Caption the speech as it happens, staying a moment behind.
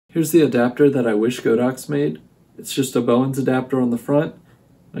Here's the adapter that I wish Godox made. It's just a Bowens adapter on the front,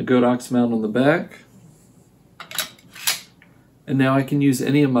 a Godox Mount on the back. And now I can use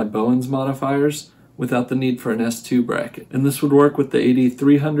any of my Bowens modifiers without the need for an S2 bracket. And this would work with the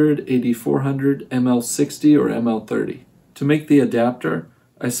AD300, AD400, ML60, or ML30. To make the adapter,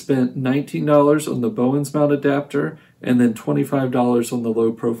 I spent $19 on the Bowens Mount Adapter and then $25 on the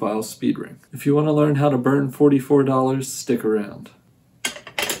Low Profile Speedring. If you want to learn how to burn $44, stick around.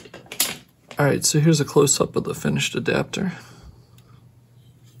 Alright, so here's a close-up of the finished adapter.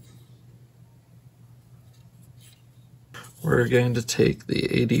 We're going to take the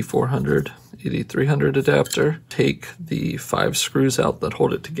AD400, AD300 adapter, take the 5 screws out that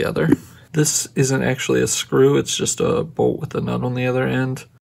hold it together. This isn't actually a screw, it's just a bolt with a nut on the other end.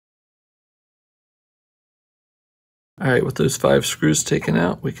 Alright, with those 5 screws taken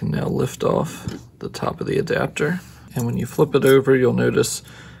out, we can now lift off the top of the adapter. And when you flip it over, you'll notice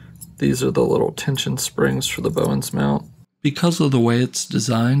these are the little tension springs for the Bowens mount. Because of the way it's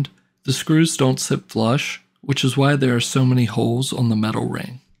designed, the screws don't sit flush, which is why there are so many holes on the metal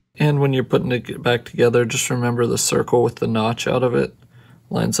ring. And when you're putting it back together, just remember the circle with the notch out of it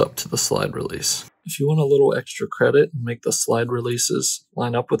lines up to the slide release. If you want a little extra credit and make the slide releases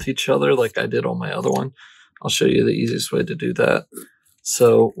line up with each other like I did on my other one, I'll show you the easiest way to do that.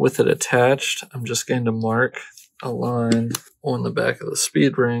 So with it attached, I'm just going to mark a line on the back of the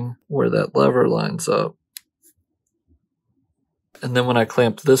speed ring where that lever lines up. And then when I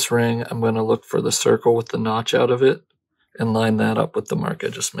clamp this ring, I'm going to look for the circle with the notch out of it and line that up with the mark I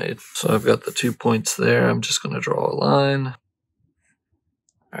just made. So I've got the 2 points there. I'm just going to draw a line.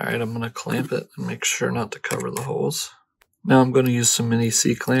 Alright, I'm going to clamp it and make sure not to cover the holes. Now I'm going to use some mini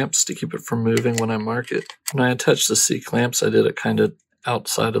C-clamps to keep it from moving when I mark it. When I attached the C-clamps, I did it kind of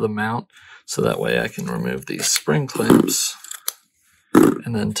outside of the mount, so that way I can remove these spring clamps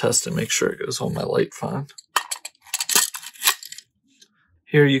and then test and make sure it goes on my light fine.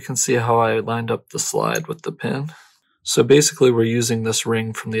 Here you can see how I lined up the slide with the pin. So basically we're using this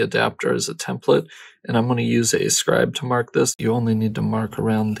ring from the adapter as a template, and I'm going to use a scribe to mark this. You only need to mark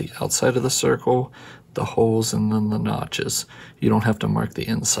around the outside of the circle, the holes, and then the notches. You don't have to mark the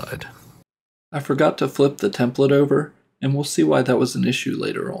inside. I forgot to flip the template over, and we'll see why that was an issue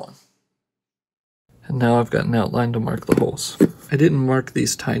later on. And now I've got an outline to mark the holes. I didn't mark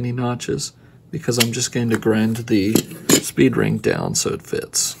these tiny notches because I'm just going to grind the speed ring down so it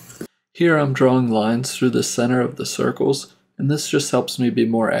fits. Here I'm drawing lines through the center of the circles, and this just helps me be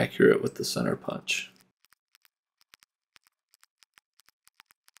more accurate with the center punch.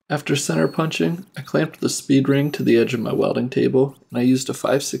 After center punching, I clamped the speed ring to the edge of my welding table, and I used a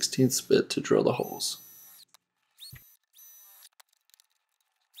 5/16 bit to drill the holes.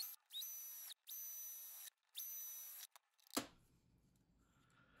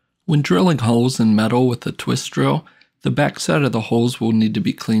 When drilling holes in metal with a twist drill, the backside of the holes will need to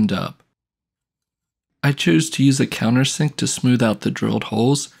be cleaned up. I chose to use a countersink to smooth out the drilled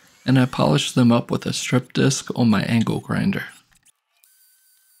holes, and I polished them up with a strip disc on my angle grinder.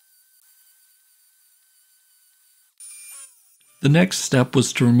 The next step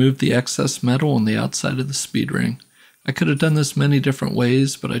was to remove the excess metal on the outside of the speed ring. I could have done this many different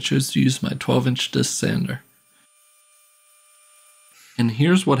ways, but I chose to use my 12-inch disc sander. And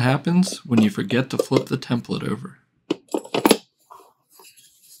here's what happens when you forget to flip the template over.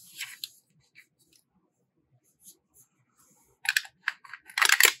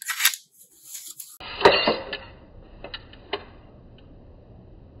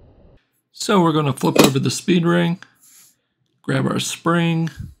 So we're going to flip over the speed ring, grab our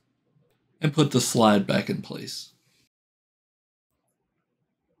spring, and put the slide back in place.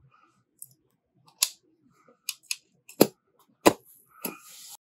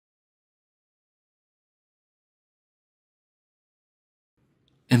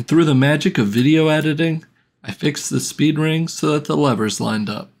 And through the magic of video editing, I fixed the speed ring so that the levers lined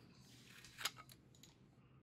up.